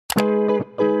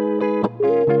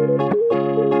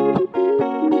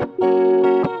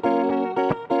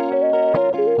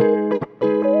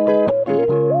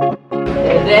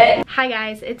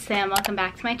guys, it's Sam. Welcome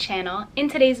back to my channel. In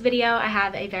today's video, I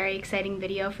have a very exciting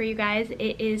video for you guys.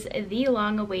 It is the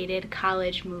long-awaited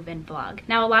college move-in vlog.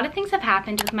 Now, a lot of things have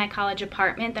happened with my college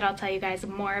apartment that I'll tell you guys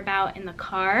more about in the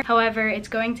car. However, it's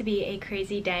going to be a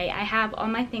crazy day. I have all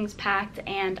my things packed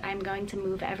and I'm going to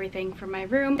move everything from my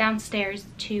room downstairs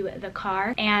to the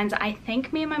car. And I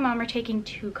think me and my mom are taking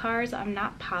 2 cars. I'm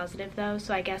not positive though,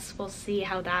 so I guess we'll see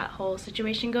how that whole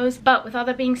situation goes. But with all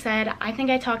that being said, I think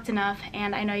I talked enough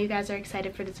and I know you guys are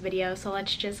excited for this video, so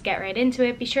let's just get right into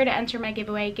it. Be sure to enter my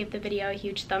giveaway, give the video a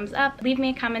huge thumbs up, leave me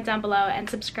a comment down below, and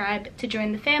subscribe to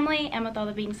join the family. And with all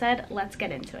that being said, let's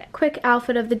get into it. Quick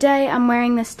outfit of the day. I'm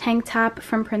wearing this tank top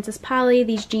from Princess Polly,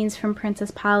 these jeans from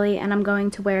Princess Polly, and I'm going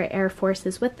to wear Air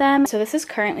Forces with them. So this is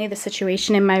currently the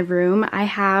situation in my room. I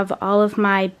have all of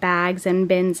my bags and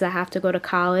bins that have to go to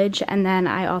college, and then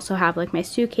I also have like my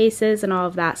suitcases and all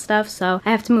of that stuff. So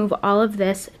I have to move all of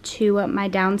this to my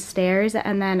downstairs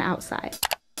and then outside.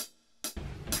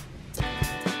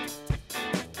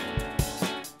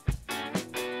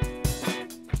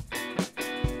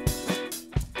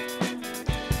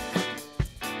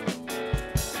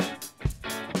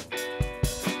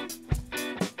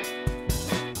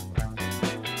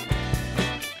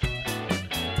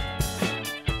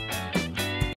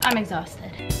 I'm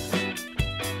exhausted.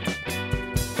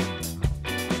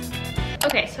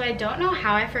 Okay, so I don't know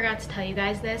how I forgot to tell you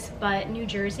guys this, but New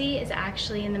Jersey is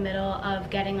actually in the middle of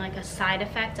getting like a side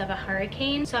effect of a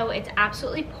hurricane. So it's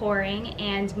absolutely pouring,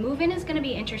 and move-in is gonna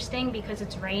be interesting because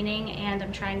it's raining and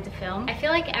I'm trying to film. I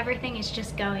feel like everything is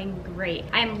just going great.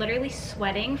 I'm literally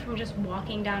sweating from just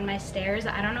walking down my stairs.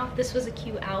 I don't know if this was a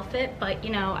cute outfit, but you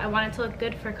know, I wanted to look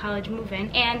good for college move-in,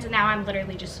 and now I'm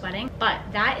literally just sweating. But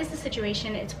that is the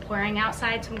situation. It's pouring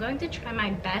outside, so I'm going to try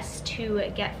my best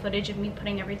to get footage of me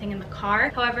putting everything in the car.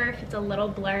 However, if it's a little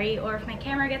blurry or if my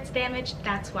camera gets damaged,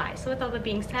 that's why. So with all that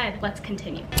being said, let's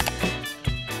continue.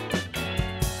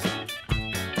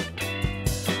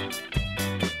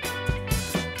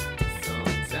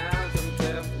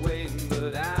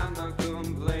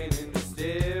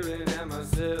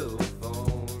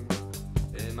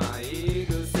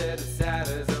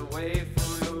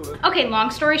 Okay,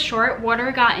 long story short,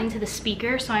 water got into the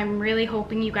speaker, so I'm really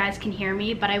hoping you guys can hear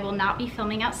me, but I will not be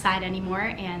filming outside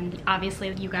anymore, and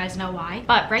obviously you guys know why.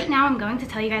 But right now I'm going to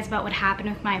tell you guys about what happened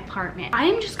with my apartment. I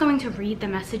am just going to read the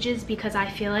messages because I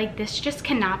feel like this just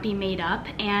cannot be made up,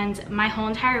 and my whole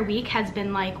entire week has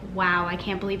been like, wow, I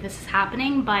can't believe this is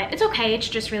happening, but it's okay, it's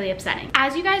just really upsetting.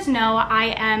 As you guys know,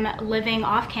 I am living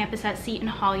off campus at Seton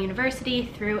Hall University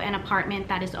through an apartment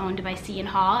that is owned by Seton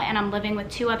Hall, and I'm living with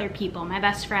 2 other people, my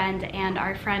best friend and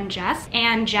our friend Jess.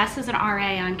 And Jess is an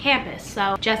RA on campus,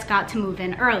 so Jess got to move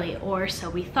in early, or so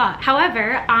we thought.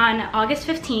 However, on August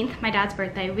 15th, my dad's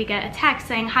birthday, we get a text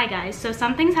saying, hi guys, so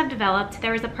some things have developed.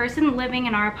 There was a person living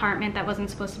in our apartment that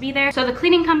wasn't supposed to be there, so the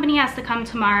cleaning company has to come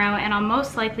tomorrow, and I'll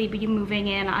most likely be moving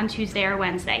in on Tuesday or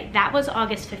Wednesday. That was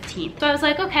August 15th. So I was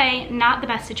like, okay, not the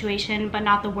best situation, but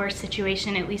not the worst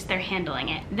situation. At least they're handling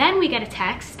it. Then we get a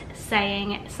text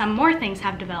saying some more things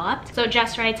have developed. So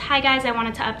Jess writes, hi guys, I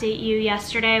wanted to update you.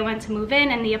 Yesterday I went to move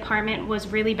in and the apartment was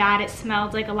really bad. It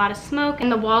smelled like a lot of smoke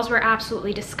and the walls were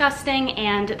absolutely disgusting,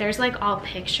 and there's like all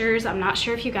pictures. I'm not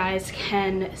sure if you guys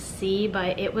can see,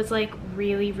 but it was like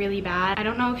really bad. I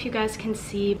don't know if you guys can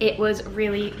see. It was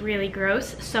really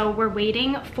gross. So we're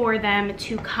waiting for them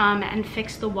to come and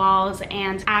fix the walls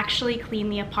and actually clean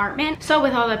the apartment. So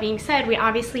with all that being said, we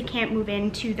obviously can't move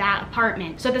into that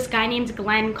apartment. So this guy named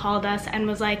Glenn called us and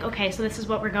was like, okay, so this is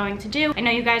what we're going to do. I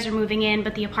know you guys are moving in,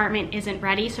 but the apartment isn't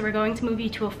ready, so we're going to move you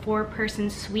to a 4-person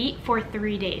suite for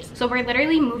 3 days. So we're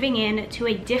literally moving in to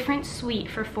a different suite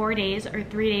for 4 days or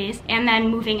 3 days, and then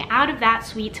moving out of that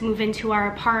suite to move into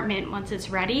our apartment once it's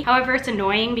ready. However, it's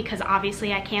annoying because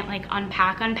obviously I can't like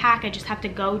unpack. I just have to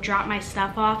go drop my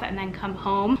stuff off and then come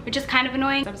home, which is kind of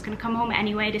annoying. I was gonna come home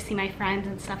anyway to see my friends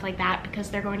and stuff like that because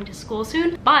they're going to school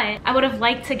soon, but I would have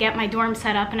liked to get my dorm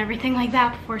set up and everything like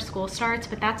that before school starts,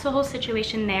 but that's the whole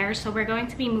situation there. So we're going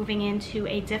to be moving into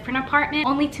a different apartment,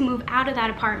 only to move out of that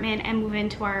apartment and move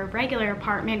into our regular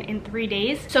apartment in 3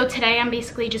 days. So today I'm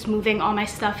basically just moving all my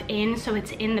stuff in so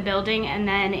it's in the building, and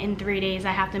then in 3 days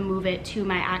I have to move it to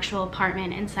my actual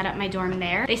apartment and set up my dorm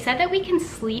there. They said that we can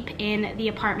sleep in the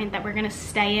apartment that we're gonna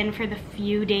stay in for the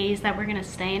few days that we're gonna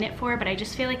stay in it for, but I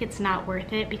just feel like it's not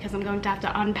worth it because I'm going to have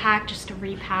to unpack just to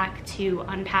repack to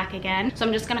unpack again. So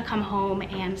I'm just gonna come home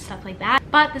and stuff like that.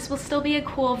 But this will still be a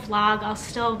cool vlog. I'll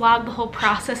still vlog the whole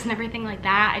process and everything like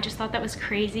that. I just thought that was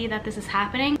crazy that this is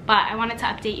happening, but I wanted to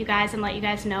update you guys and let you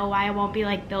guys know why I won't be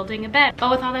like building a bed.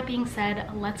 But with all that being said,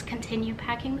 let's continue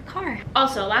packing the car.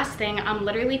 Also, last thing, I'm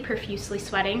literally profusely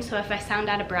sweating, so if I sound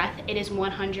out of breath, it is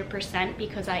 100%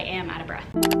 because I am out of breath.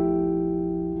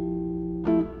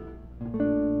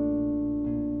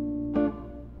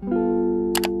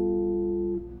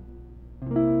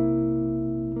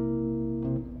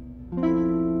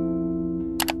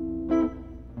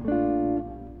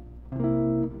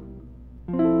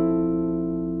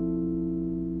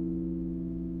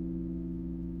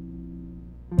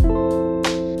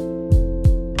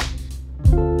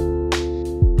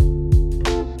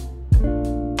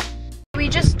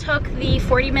 Took the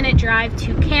 40-minute drive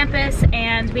to campus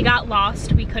and we got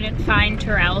lost. We couldn't find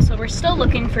Terrell, so we're still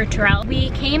looking for Terrell.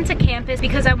 We came to campus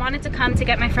because I wanted to come to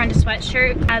get my friend a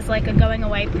sweatshirt as like a going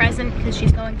away present because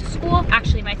she's going to school.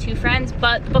 Actually, my two friends,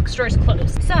 but the bookstore's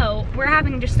closed. So we're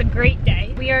having just a great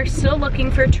day. We are still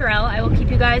looking for Terrell. I will keep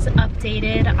you guys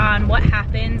updated on what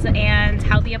happens and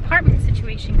how the apartment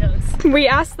situation goes. We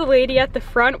asked the lady at the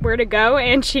front where to go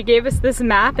and she gave us this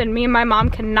map and me and my mom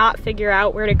cannot figure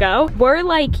out where to go. We're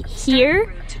like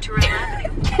here. To Terrell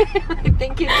Avenue.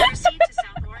 Then give your seat to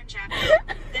South Orange Avenue.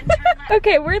 Then turn left.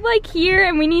 Okay, we're like here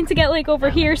and we need to get like over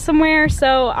here somewhere,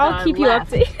 so I'll keep you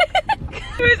updated.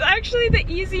 It was actually the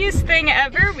easiest thing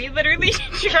ever. We literally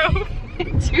drove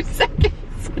in 2 seconds.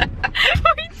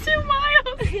 0.2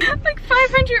 miles, like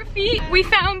 500 feet. We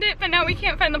found it, but now we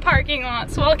can't find the parking lot,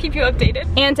 so I'll keep you updated.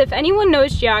 And if anyone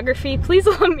knows geography, please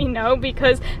let me know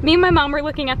because me and my mom were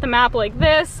looking at the map like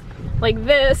this, like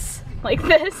this, like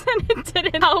this, and it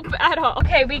didn't help at all.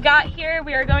 Okay, we got here.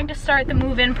 We are going to start the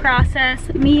move-in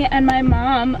process. Me and my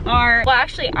mom are, well,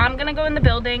 actually, I'm gonna go in the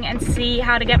building and see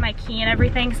how to get my key and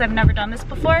everything because I've never done this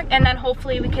before. And then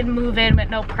hopefully we can move in with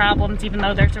no problems, even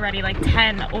though there's already like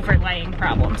 10 overlaying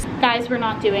problems. Guys, we're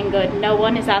not doing good. No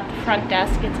one is at the front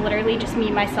desk. It's literally just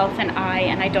me, myself, and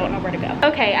I don't know where to go.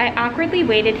 Okay, I awkwardly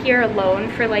waited here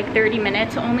alone for like 30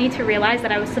 minutes only to realize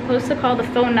that I was supposed to call the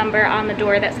phone number on the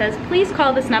door that says, please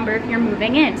call this number if you're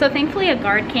moving in. So thankfully a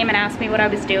guard came and asked me what I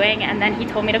was doing and then he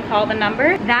told me to call the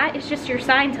number. That is just your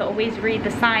sign to always read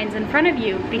the signs in front of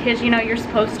you because you know you're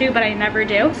supposed to, but I never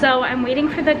do. So I'm waiting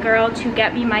for the girl to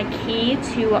get me my key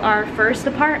to our first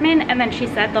apartment and then she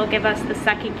said they'll give us the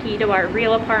second key to our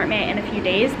real apartment in a few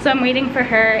days. So I'm waiting for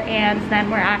her and then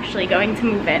we're actually going to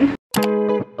move in.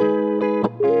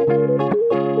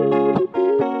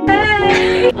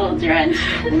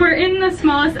 We're in the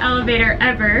smallest elevator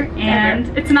ever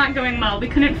and it's not going well. We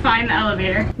couldn't find the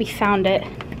elevator. We found it.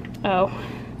 Oh.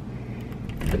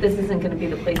 But this isn't gonna be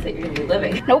the place that you're gonna be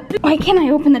living. Nope. Why can't I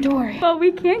open the door? Well,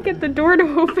 we can't get the door to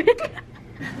open.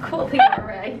 Call the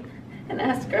RA and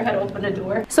ask her how to open a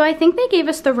door. So I think they gave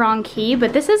us the wrong key,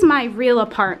 but this is my real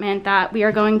apartment that we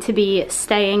are going to be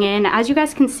staying in. As you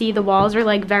guys can see, the walls are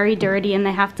like very dirty and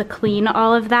they have to clean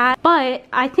all of that. But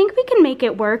I think we can make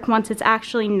it work once it's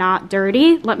actually not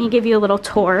dirty. Let me give you a little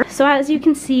tour. So as you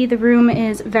can see, the room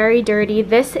is very dirty.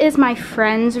 This is my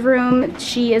friend's room.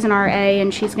 She is an RA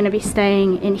and she's gonna be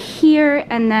staying in here.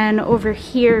 And then over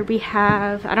here we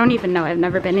have, I don't even know, I've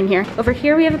never been in here. Over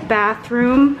here we have a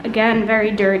bathroom. Again,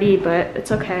 very dirty, but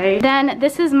it's okay. Then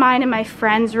this is mine and my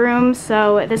friend's room.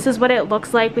 So this is what it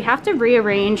looks like. We have to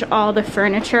rearrange all the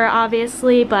furniture,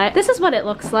 obviously, but this is what it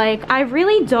looks like. I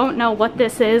really don't know what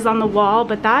this is on the wall,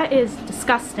 but that is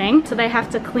disgusting. So they have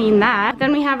to clean that.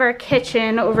 Then we have our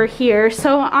kitchen over here.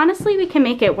 So honestly, we can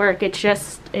make it work. It's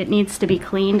just, it needs to be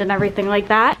cleaned and everything like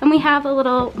that. And we have a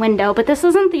little window, but this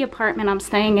isn't the apartment I'm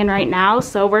staying in right now.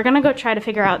 So we're gonna go try to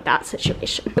figure out that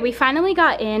situation. We finally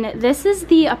got in. This is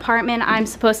the apartment I'm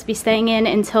supposed to be staying in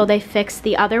until they fix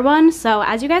the other one. So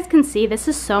as you guys can see, this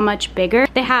is so much bigger.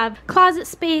 They have closet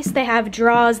space, they have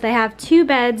drawers, they have 2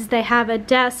 beds, they have a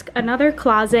desk, another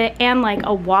closet, and like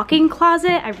a walk-in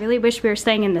closet. I really wish we were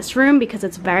staying in this room because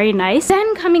it's very nice.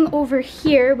 Then coming over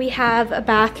here, we have a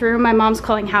bathroom. My mom's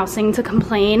calling housing to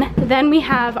complain. Then we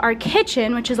have our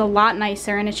kitchen, which is a lot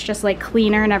nicer and it's just like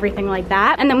cleaner and everything like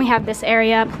that. And then we have this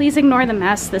area. Please ignore the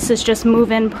mess. This is just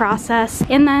move-in process.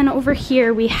 And then over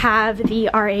here we have the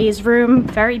RA's room.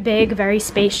 Very big, very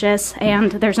spacious,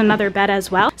 and there's another bed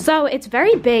as well. So it's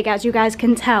very big, as you guys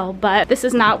can tell, but this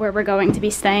is not where we're going to be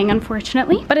staying,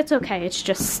 unfortunately. But it's okay. It's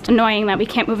just annoying that we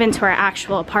can't move into our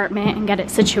actual apartment and get it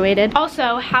situated.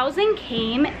 Also, housing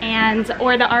came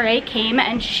or the RA came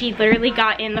and she literally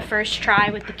got in the first try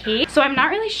with the key. So I'm not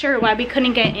really sure why we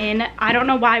couldn't get in. I don't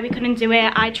know why we couldn't do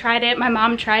it. I tried it, my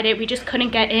mom tried it, we just couldn't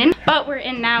get in. But we're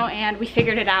in now and we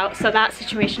figured it out, so that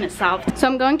situation is solved. So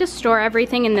I'm going to store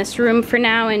everything in this room for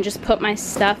now and just put my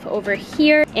stuff over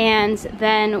here. And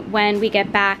then when we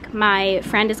get back, my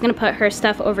friend is gonna put her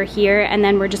stuff over here, and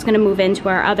then we're just gonna move into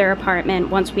our other apartment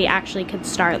once we actually could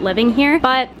start living here.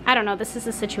 But I don't know, this is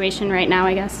the situation right now,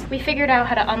 I guess. We figured out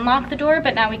how to unlock the door,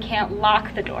 but now we can't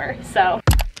lock the door, so.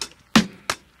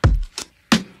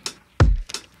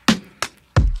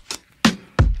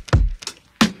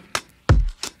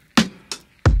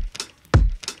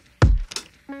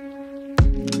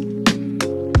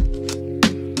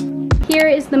 Here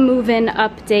is the move-in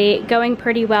update, going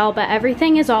pretty well, but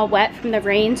everything is all wet from the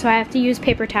rain, so I have to use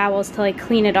paper towels to like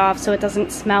clean it off so it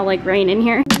doesn't smell like rain in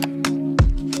here.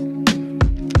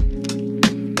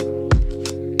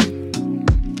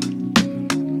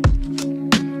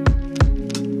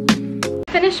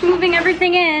 Finished moving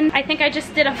everything in. I think I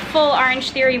just did a full Orange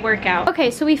Theory workout.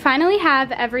 Okay, so we finally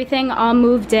have everything all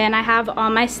moved in. I have all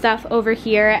my stuff over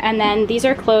here, and then these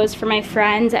are clothes for my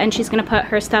friend, and she's gonna put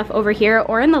her stuff over here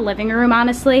or in the living room,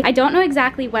 honestly. I don't know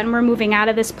exactly when we're moving out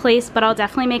of this place, but I'll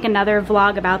definitely make another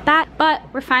vlog about that. But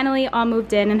we're finally all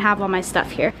moved in and have all my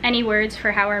stuff here. Any words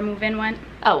for how our move-in went?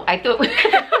 Oh, I thought it was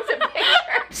a picture.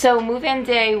 So move-in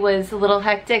day was a little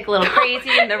hectic, a little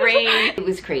crazy in the rain. It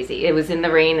was crazy. It was in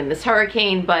the rain in this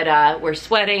hurricane, but we're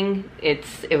sweating.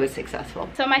 It was successful.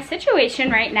 So my situation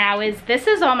right now is this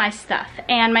is all my stuff.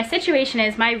 And my situation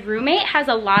is my roommate has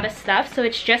a lot of stuff, so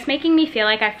it's just making me feel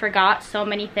like I forgot so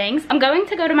many things. I'm going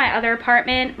to go to my other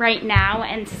apartment right now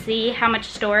and see how much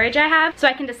storage I have so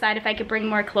I can decide if I could bring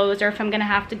more clothes or if I'm gonna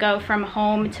have to go from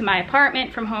home to my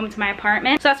apartment, from home to my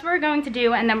apartment. So that's what we're going to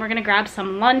do, and then we're gonna grab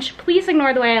some lunch. Please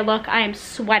ignore the way I look. I am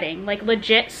sweating, like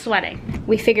legit sweating.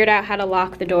 We figured out how to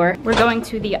lock the door. We're going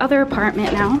to the other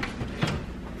apartment now.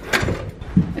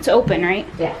 It's open, right?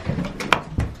 Yeah.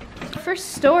 For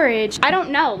storage, I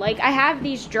don't know. Like, I have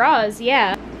these drawers,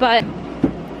 yeah, but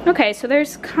okay, so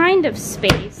there's kind of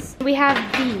space. We have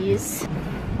these.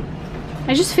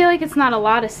 I just feel like it's not a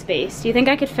lot of space. Do you think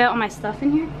I could fit all my stuff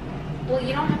in here? Well,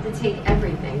 you don't have to take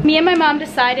everything. Me and my mom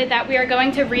decided that we are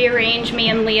going to rearrange me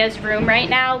and Leah's room right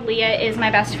now. Leah is my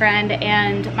best friend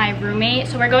and my roommate.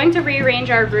 So we're going to rearrange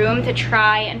our room to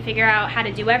try and figure out how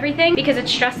to do everything because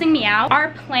it's stressing me out. Our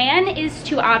plan is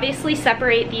to obviously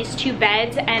separate these two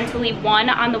beds and to leave one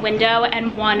on the window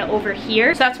and one over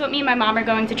here. So that's what me and my mom are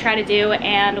going to try to do,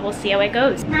 and we'll see how it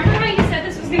goes. Remember how you said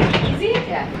this was gonna be easy?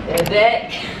 Yeah. Is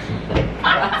it?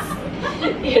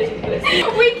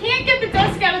 We can't get the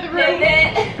desk out of the room.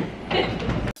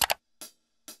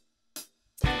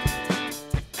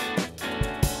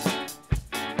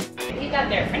 Keep that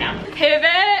there for now.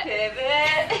 Pivot.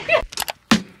 Pivot.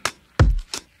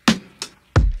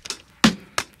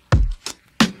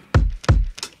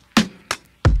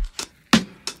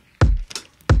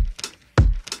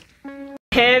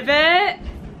 Pivot.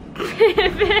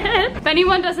 If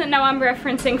anyone doesn't know, I'm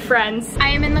referencing Friends. I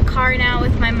am in the car now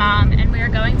with my mom and we are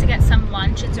going to get some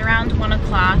lunch. It's around 1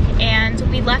 o'clock and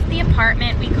we left the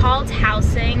apartment. We called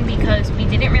housing because we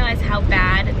didn't realize how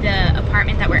bad the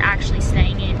apartment that we're actually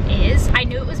staying in is. I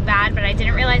knew it was bad, but I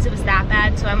didn't realize it was that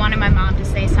bad, so I wanted my mom to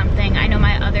say something. I know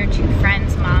my other two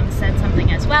friends' moms said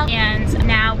something as well, and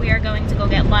now we are going to go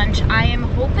get lunch. I am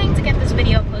hoping to get this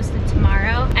video posted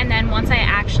tomorrow, and then once I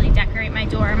actually decorate my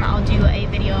dorm, I'll do a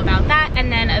video about that,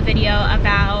 and then a video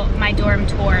about my dorm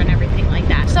tour and everything like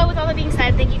that. So with all that being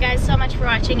said, thank you guys so much for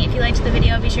watching. If you liked the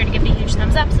video, be sure to give it a huge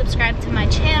thumbs up, subscribe to my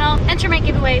channel, enter my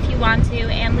giveaway if you want to,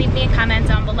 and leave me a comment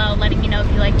down below letting me know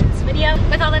if you liked this video.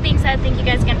 With all that being said, thank you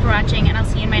guys again for watching, and I'll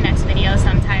see you in my next video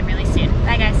sometime really soon.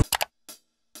 Bye guys.